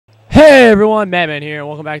Hey everyone, Madman here, and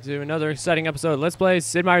welcome back to another exciting episode of Let's Play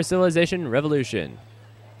Sid Meier's Civilization Revolution.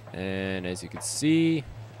 And as you can see,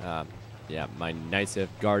 yeah, my knights are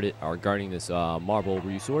guarding this marble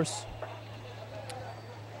resource.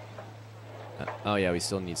 Oh yeah, we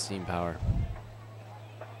still need steam power.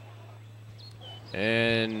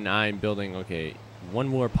 And I'm building, okay, one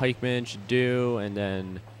more pikeman should do, and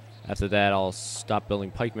then after that I'll stop building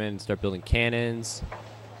pikemen and start building cannons.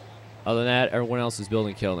 Other than that, everyone else is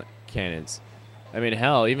building cannons. I mean,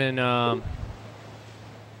 hell, even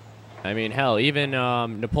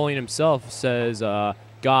Napoleon himself says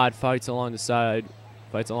God fights alongside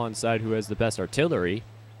who has the best artillery.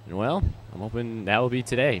 And well, I'm hoping that will be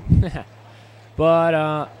today.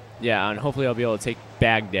 But yeah, and hopefully I'll be able to take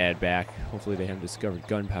Baghdad back. Hopefully they haven't discovered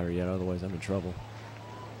gunpowder yet, otherwise I'm in trouble.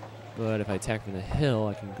 But if I attack from the hill,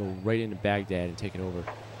 I can go right into Baghdad and take it over.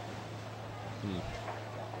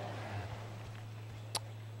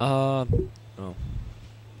 Oh.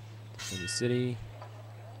 In the city.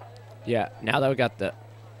 Yeah, now that we got the...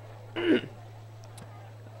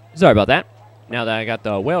 Sorry about that. Now that I got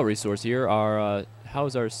the whale resource here,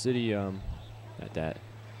 how's our city, at that?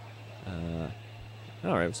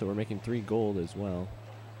 Alright, so we're making 3 gold as well.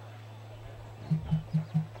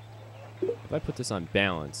 If I put this on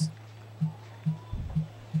balance...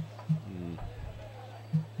 You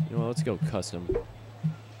know what, let's go custom.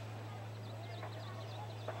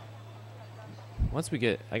 Once we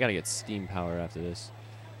get... I gotta get steam power after this.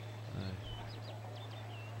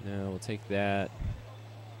 No, we'll take that.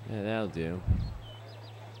 Yeah, that'll do.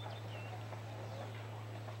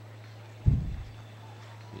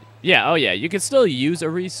 Yeah, oh yeah, you can still use a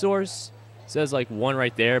resource. It says like 1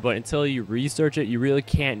 right there, but until you research it, you really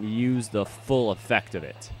can't use the full effect of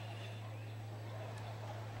it.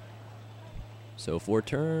 So 4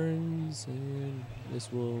 turns, and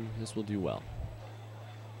this will do well.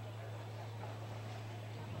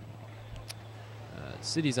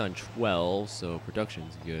 City's on 12, so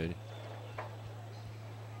production's good.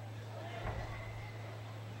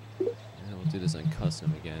 And we'll do this on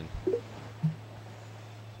custom again.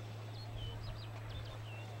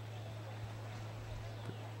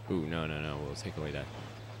 Ooh, no, we'll take away that.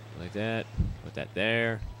 Like that, put that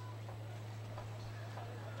there.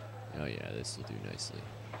 Oh yeah, this will do nicely.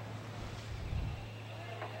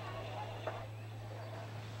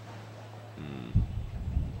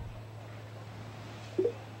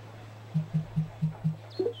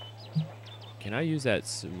 Can I use that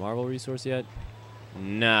marble resource yet?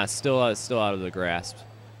 Nah, still out of the grasp.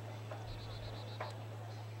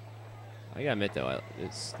 I gotta admit though,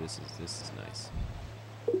 this is nice.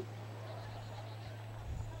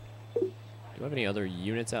 Do I have any other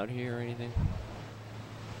units out here or anything?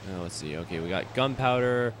 Oh, let's see. Okay, we got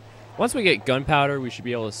gunpowder. Once we get gunpowder, we should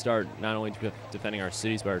be able to start not only defending our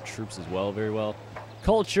cities but our troops as well, very well.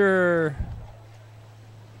 Culture,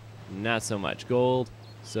 not so much. Gold,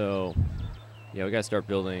 so. Yeah, we gotta start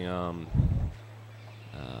building,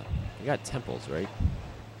 we got temples, right?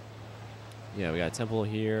 Yeah, we got a temple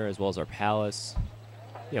here, as well as our palace.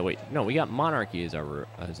 Yeah, wait, no, we got monarchy as our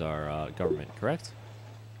government, correct?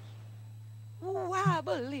 Wow.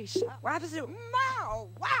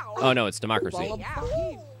 Oh, no, it's democracy.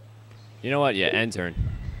 You know what? Yeah, end turn.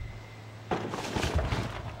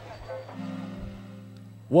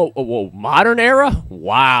 Whoa, modern era?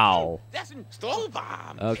 Wow.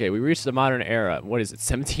 Okay, we reached the modern era. What is it,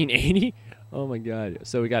 1780? Oh my god.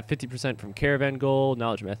 So we got 50% from caravan gold,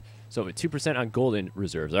 knowledge math. So 2% on gold in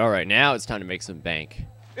reserves. All right, now it's time to make some bank.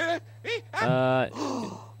 Nah,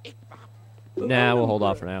 we'll hold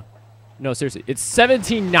off for now. No, seriously, it's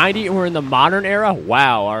 1790 and we're in the modern era?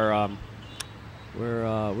 Wow, our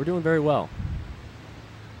we're doing very well.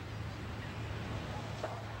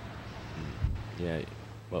 Yeah.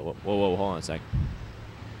 Whoa, hold on a sec.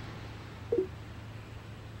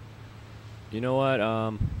 You know what,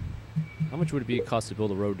 how much would it cost to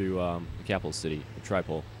build a road to the capital city, the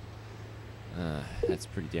Tripole? That's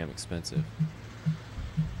pretty damn expensive.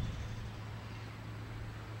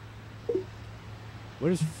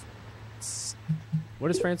 What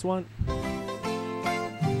does France want?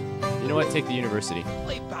 You know what, take the university.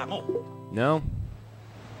 No?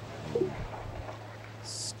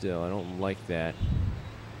 Still, I don't like that.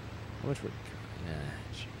 How much would... Nah,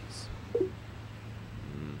 jeez.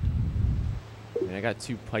 I mean, I got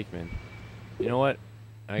 2 pikemen. You know what?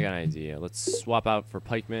 I got an idea. Let's swap out for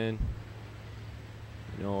pikemen.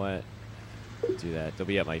 You know what? Do that. They'll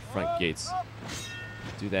be at my front gates.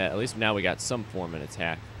 Do that. At least now we got some form of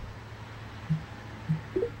attack.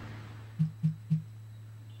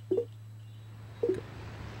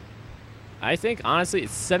 I think, honestly,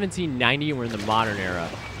 it's 1790 and we're in the modern era.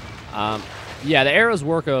 Yeah, the arrows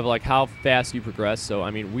work of like how fast you progress. So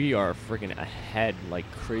I mean, we are freaking ahead like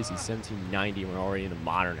crazy. 1790. We're already in the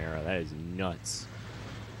modern era. That is nuts.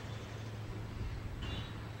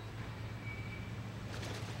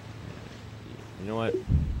 You know what?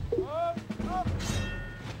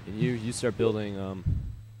 You start building.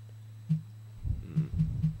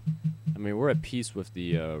 I mean, we're at peace with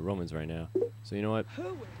the Romans right now. So you know what?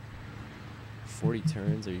 40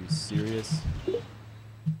 turns? Are you serious?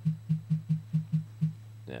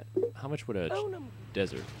 Yeah. How much would a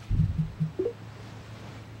desert?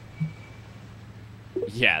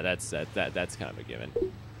 Yeah, that's kind of a given.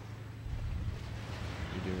 You're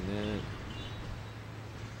doing that.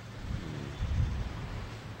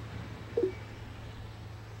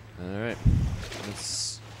 All right.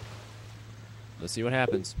 Let's see what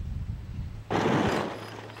happens.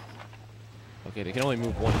 Okay, they can only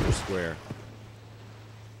move one per square.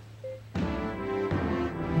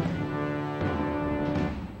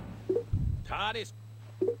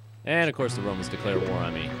 And of course the Romans declare war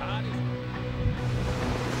on me.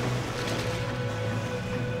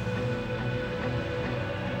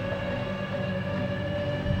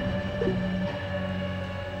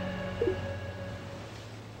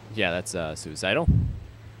 Yeah, that's suicidal.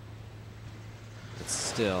 But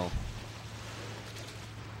still.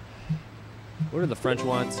 What do the French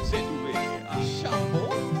want? You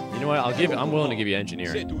know what? I'm willing to give you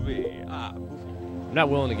engineering. I'm not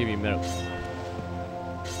willing to give you medical.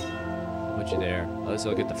 Put you there. At least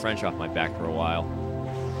I'll get the French off my back for a while.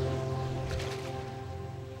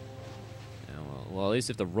 Yeah, well, at least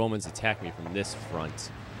if the Romans attack me from this front.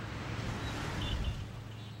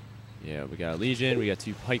 Yeah, we got a legion. We got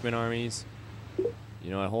 2 pikeman armies. You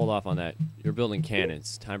know what? Hold off on that. You're building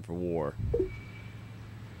cannons. Time for war.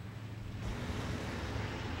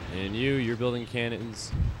 And you're building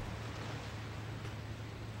cannons.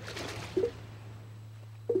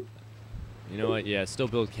 You know what? Yeah, still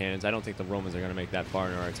build cannons. I don't think the Romans are going to make that far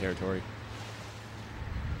into our territory.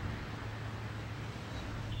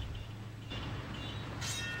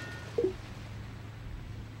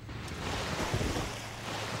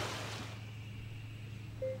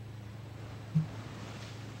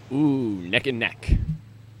 Ooh, neck and neck.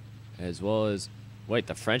 As well as... Wait,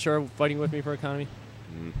 the French are fighting with me for economy?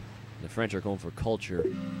 The French are going for culture.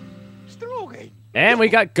 And we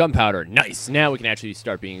got gunpowder. Nice. Now we can actually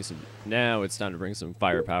start being some... Now it's time to bring some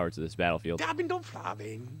firepower to this battlefield. And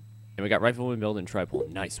we got rifleman build and tripole.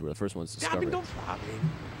 Nice. We're the first ones discovered.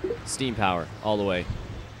 Steam power all the way.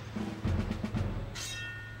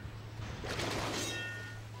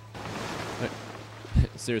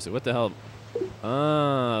 Seriously, what the hell?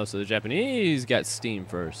 Oh, so the Japanese got steam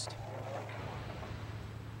first.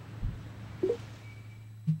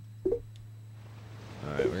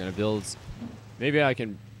 Alright, we're gonna build... Maybe I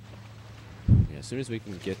can... Yeah, as soon as we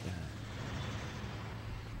can get...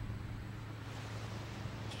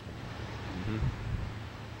 And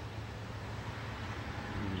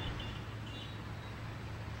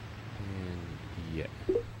yeah.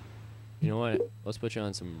 You know what? Let's put you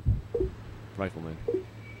on some riflemen.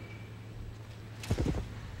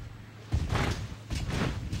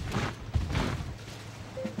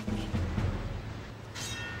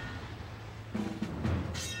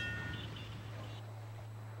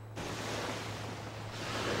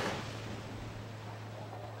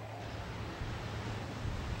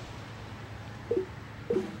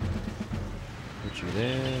 Put you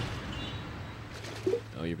there.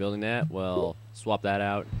 Oh, you're building that? Well, swap that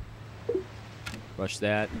out. Rush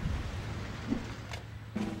that.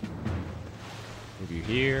 Move you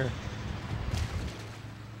here.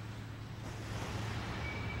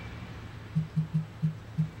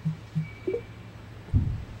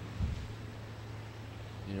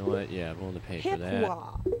 You know what? Yeah, I'm willing to pay for that.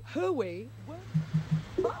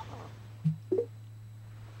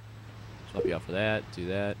 Swap you out for that. Do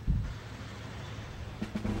that.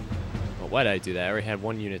 Well, why did I do that? I already had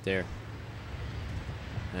one unit there.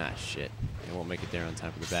 Ah, shit. I won't make it there on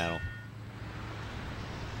time for the battle.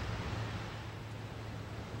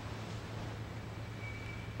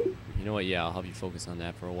 You know what? Yeah, I'll help you focus on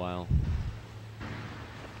that for a while.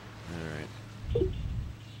 Alright. I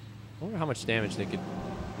wonder how much damage they could...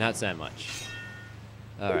 Not that much.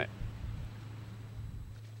 Alright.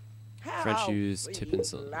 French use tip and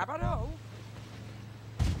cylinder.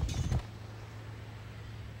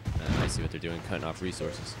 I see what they're doing, cutting off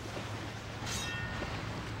resources.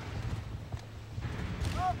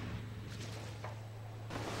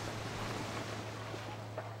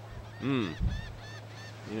 You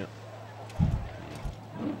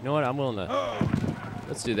know what? I'm willing to...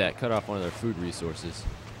 Let's do that. Cut off one of their food resources.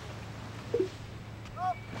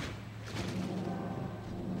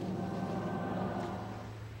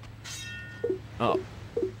 Oh,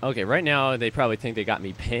 okay. Right now, they probably think they got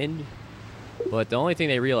me pinned. But the only thing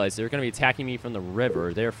they realize, they're going to be attacking me from the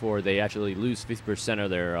river. Therefore, they actually lose 50% of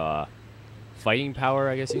their fighting power,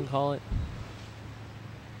 I guess you can call it.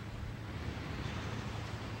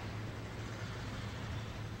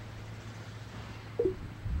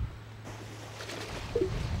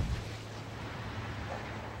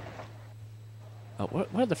 Oh, what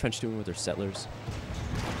are the French doing with their settlers?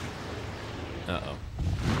 Uh-oh.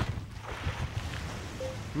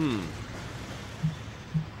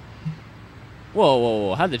 Whoa, whoa,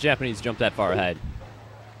 whoa. How did the Japanese jump that far ahead?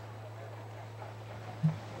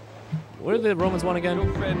 What do the Romans want again? You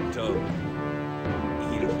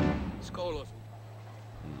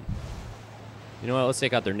know what? Let's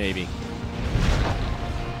take out their navy.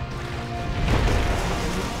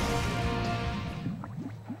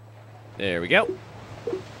 There we go.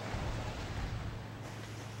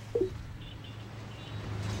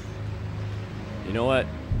 You know what?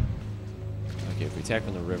 Okay, if we attack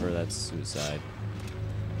from the river, that's suicide.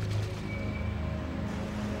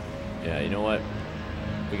 Yeah, you know what?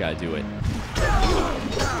 We gotta do it.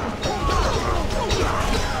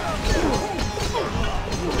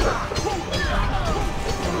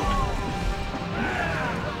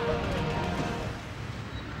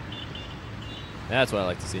 That's what I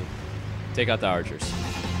like to see. Take out the archers.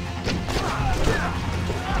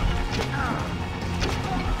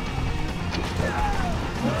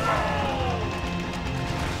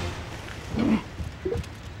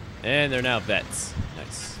 And they're now vets.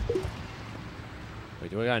 Nice.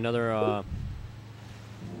 Wait, do I got another,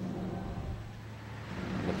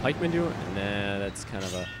 the pikemen do it? Nah, that's kind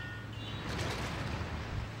of a...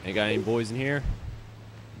 Ain't got any boys in here?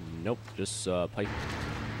 Nope, just, pike.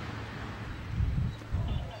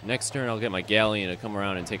 Next turn, I'll get my galleon to come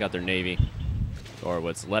around and take out their navy. Or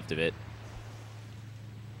what's left of it.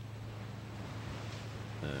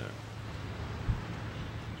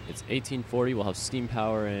 It's 1840. We'll have steam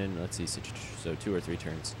power in, let's see, so 2 or 3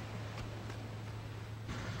 turns.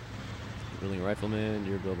 Building a rifleman.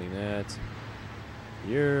 You're building that.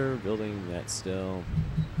 You're building that still.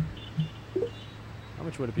 How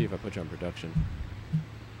much would it be if I put you on production?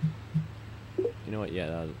 You know what?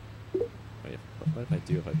 Yeah. Wait, what if I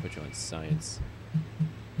do if I put you on science?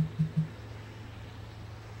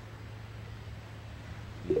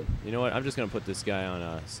 You know what? I'm just gonna put this guy on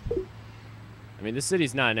us. I mean, this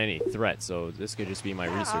city's not in any threat, so this could just be my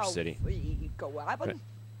research city.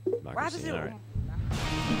 Democracy, all right.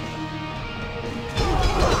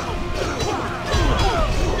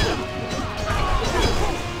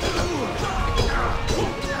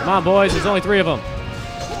 Come on, boys. There's only 3 of them.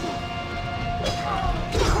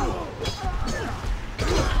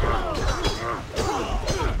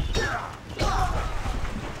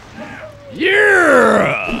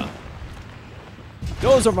 Yeah!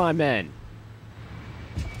 Those are my men.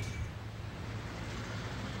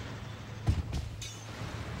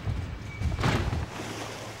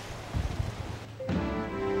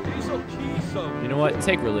 You know what?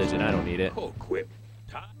 Take religion. I don't need it. Alright,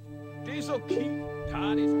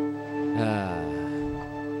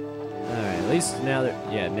 at least now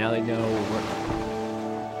that, yeah, now they know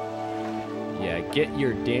we're... Yeah, get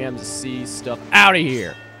your damn sea stuff out of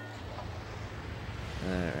here!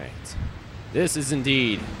 Alright. This is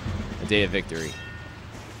indeed a day of victory.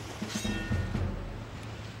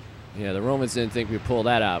 Yeah, the Romans didn't think we'd pull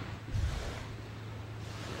that out.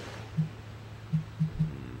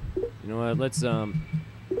 You know what? Let's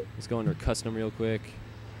go under custom real quick.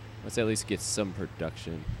 Let's at least get some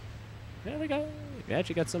production. Yeah, we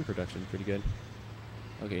actually got some production. Pretty good.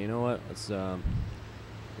 Okay, you know what? Let's get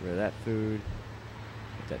rid of that food.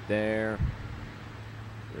 Put that there.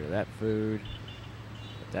 Get rid of that food.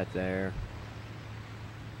 Put that there.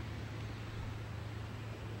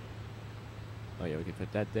 Oh yeah, we can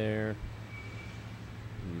put that there.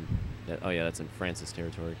 Oh yeah, that's in France's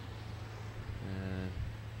territory.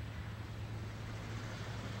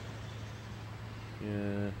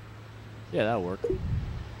 Yeah, that'll work.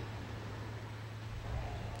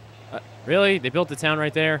 Really? They built the town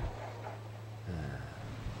right there?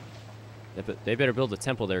 They better build a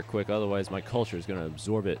temple there quick, otherwise my culture is going to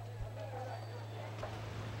absorb it.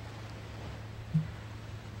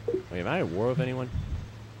 Wait, am I at war with anyone?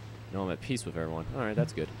 No, I'm at peace with everyone. Alright,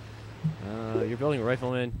 that's good. You're building a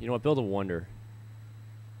rifleman. You know what? Build a wonder.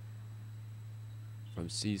 From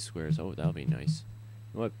C squares. Oh, that'll be nice.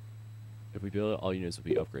 You know what? If we build it, all units will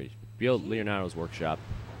be upgraded. Build Leonardo's workshop.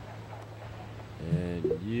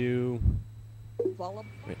 And you...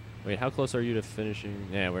 Wait, how close are you to finishing?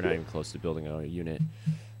 Yeah, we're not even close to building a unit.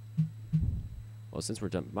 Well, since we're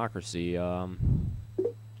democracy,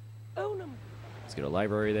 Let's get a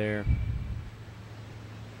library there.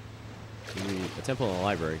 A temple and a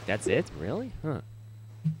library. That's it? Really? Huh.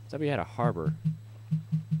 Thought we had a harbor.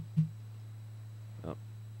 Oh.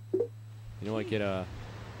 You know what? Get a...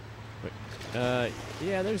 Wait.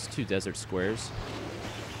 Yeah, there's 2 desert squares.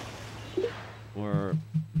 Or...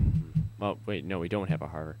 Oh, wait, no, we don't have a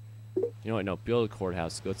harbor. You know what? No, build a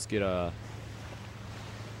courthouse. Let's get a...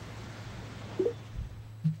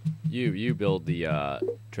 You build the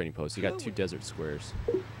trading post. You got 2 desert squares.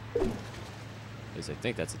 At least I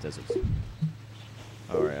think that's a desert.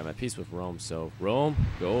 Alright, I'm at peace with Rome, so Rome,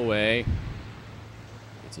 go away.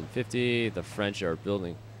 1850, the French are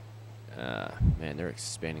building. Man, they're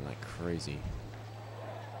expanding like crazy.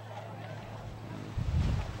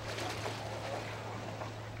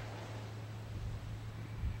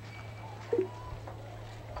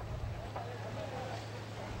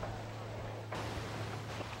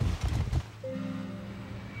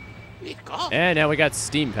 And now we got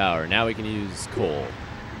steam power. Now we can use coal.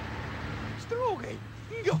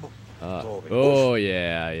 Oh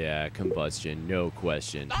yeah, combustion, no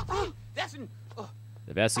question.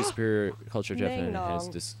 The vastly superior culture of Japan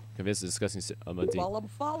has convinced the discussing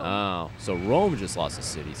Oh, so Rome just lost a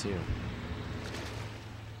city too.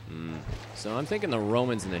 So I'm thinking the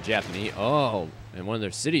Romans and the Japanese. Oh, and one of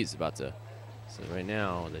their cities about to. So right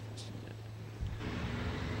now, the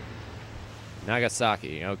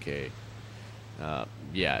Nagasaki. Okay.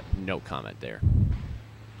 Yeah, no comment there.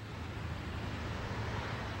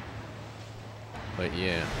 But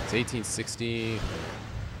yeah, it's 1860.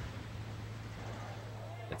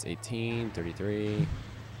 That's 1833. You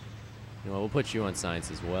know what, we'll put you on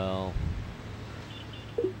science as well.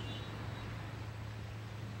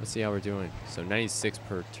 Let's see how we're doing. So 96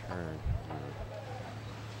 per turn.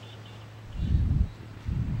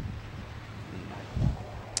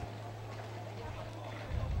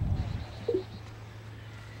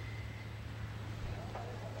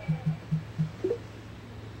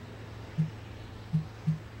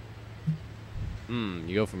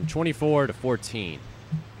 You go from 24 to 14.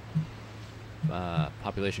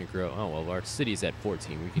 Population grow. Oh, well, our city's at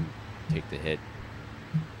 14. We can take the hit.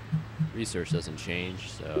 Research doesn't change,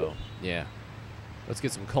 so yeah. Let's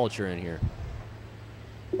get some culture in here.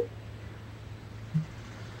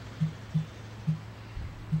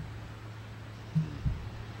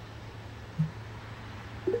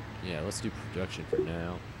 Yeah, let's do production for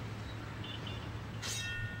now.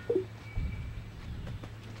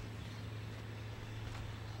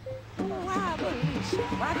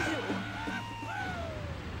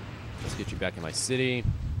 Let's get you back in my city.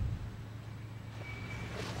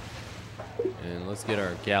 And let's get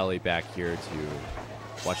our galley back here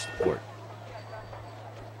to watch the port.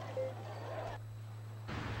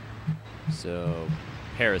 So,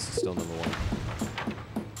 Paris is still number 1.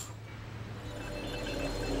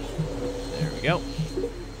 There we go.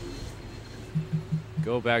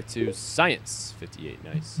 Go back to science. 58,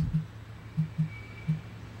 nice.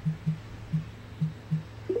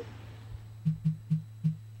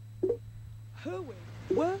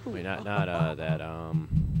 Wait, not that,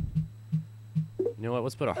 you know what,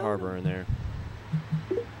 let's put a harbor in there.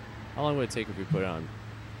 How long would it take if we put it on?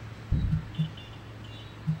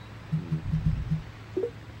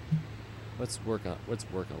 Let's work on a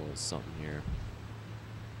little something here.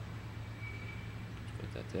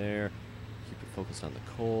 Put that there. Keep it focused on the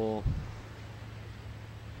coal.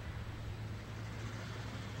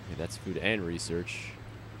 Okay, that's food and research.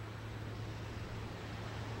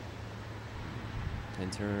 10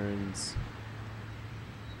 turns.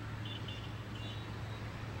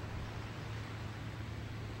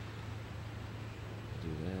 Do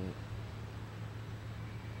that.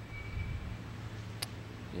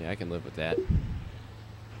 Yeah, I can live with that.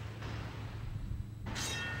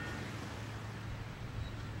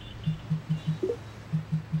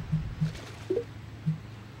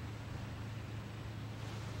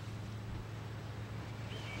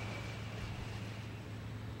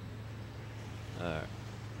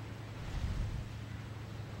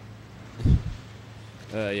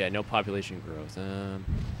 Yeah, no population growth.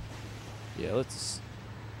 Yeah, let's...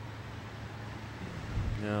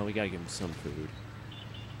 No, we gotta give him some food.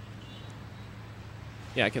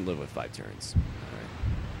 Yeah, I can live with 5 turns.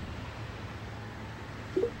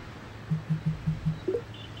 Alright.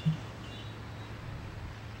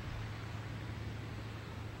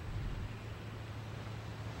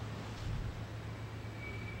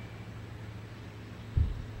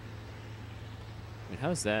 I mean,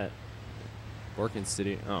 how's that? Working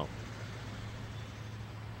city. Oh.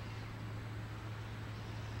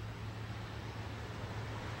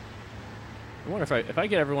 I wonder if I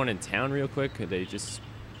get everyone in town real quick, could they just...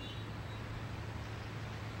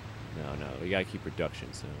 we gotta keep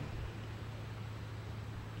production, so.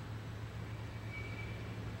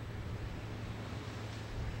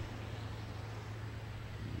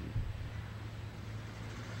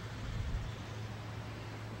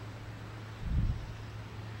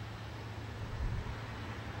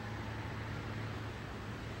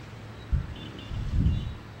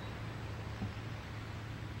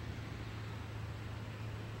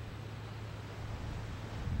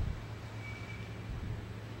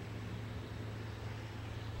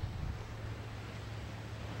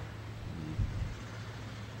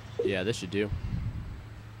 Yeah, this should do.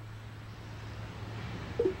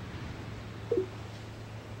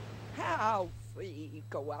 How free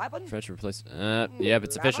go Ivan? French replace. Yep,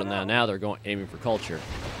 it's official now. Now they're going aiming for culture.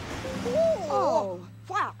 Oh,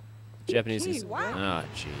 wow. Japanese Gee, is. wow. Ah,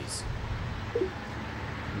 jeez.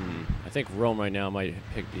 I think Rome right now might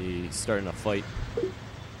be starting a fight.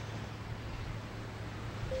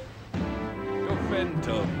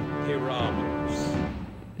 Juventum Pyramus.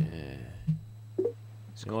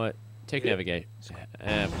 You know what? Take navigation.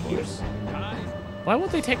 Of course. Why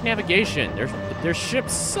won't they take navigation? Their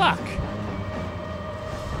ships suck.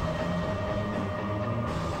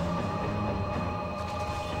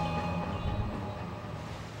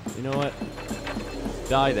 You know what?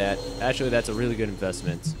 Die that. Actually, that's a really good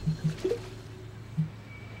investment.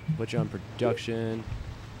 Put you on production.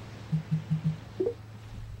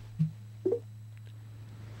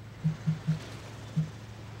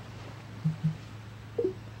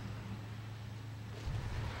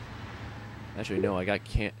 Actually, no, I got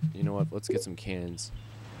can. You know what? Let's get some cannons.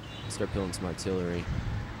 Start building some artillery.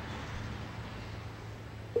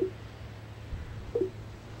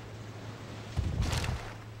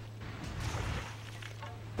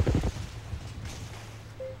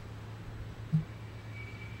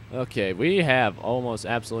 Okay, we have almost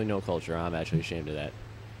absolutely no culture. I'm actually ashamed of that.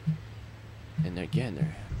 And again,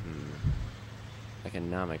 they're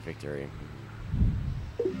economic victory.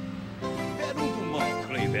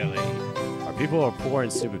 Our people are poor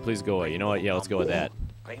and stupid. Please go away. You know what? Yeah, let's go with that.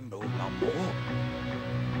 You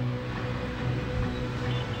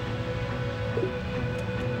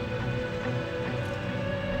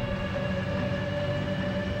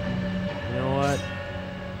know what?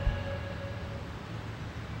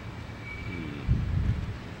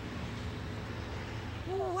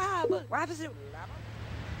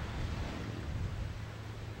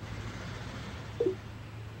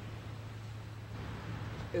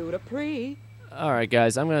 All right,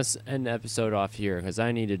 guys, I'm going to end the episode off here because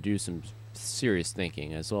I need to do some serious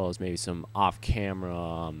thinking as well as maybe some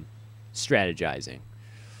off-camera strategizing.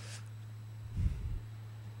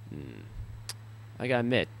 I gotta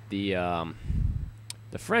admit, the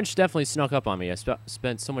French definitely snuck up on me. I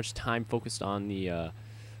spent so much time focused on the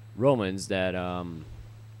Romans that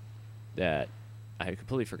that I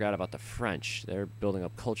completely forgot about the French. They're building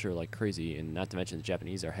up culture like crazy, and not to mention the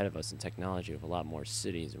Japanese are ahead of us in technology with a lot more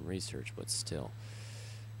cities and research, but still.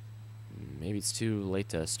 Maybe it's too late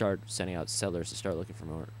to start sending out settlers to start looking for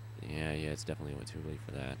more. Yeah, it's definitely too late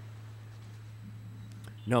for that.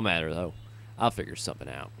 No matter, though. I'll figure something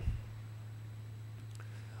out.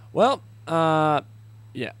 Well,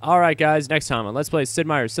 yeah. Alright, guys. Next time on Let's Play Sid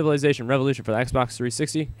Meier's Civilization Revolution for the Xbox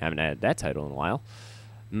 360. Haven't had that title in a while.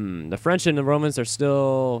 The French and the Romans are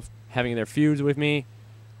still having their feuds with me.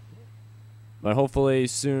 But hopefully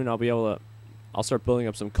soon I'll be able to... I'll start building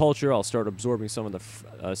up some culture. I'll start absorbing some of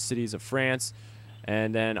the cities of France.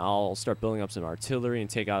 And then I'll start building up some artillery and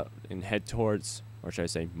take out and head towards... Or should I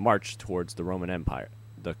say march towards the Roman Empire.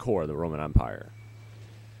 The core of the Roman Empire.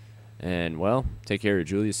 And, well, take care of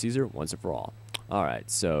Julius Caesar once and for all. Alright,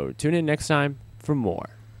 so tune in next time for more.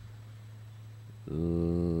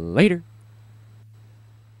 Later.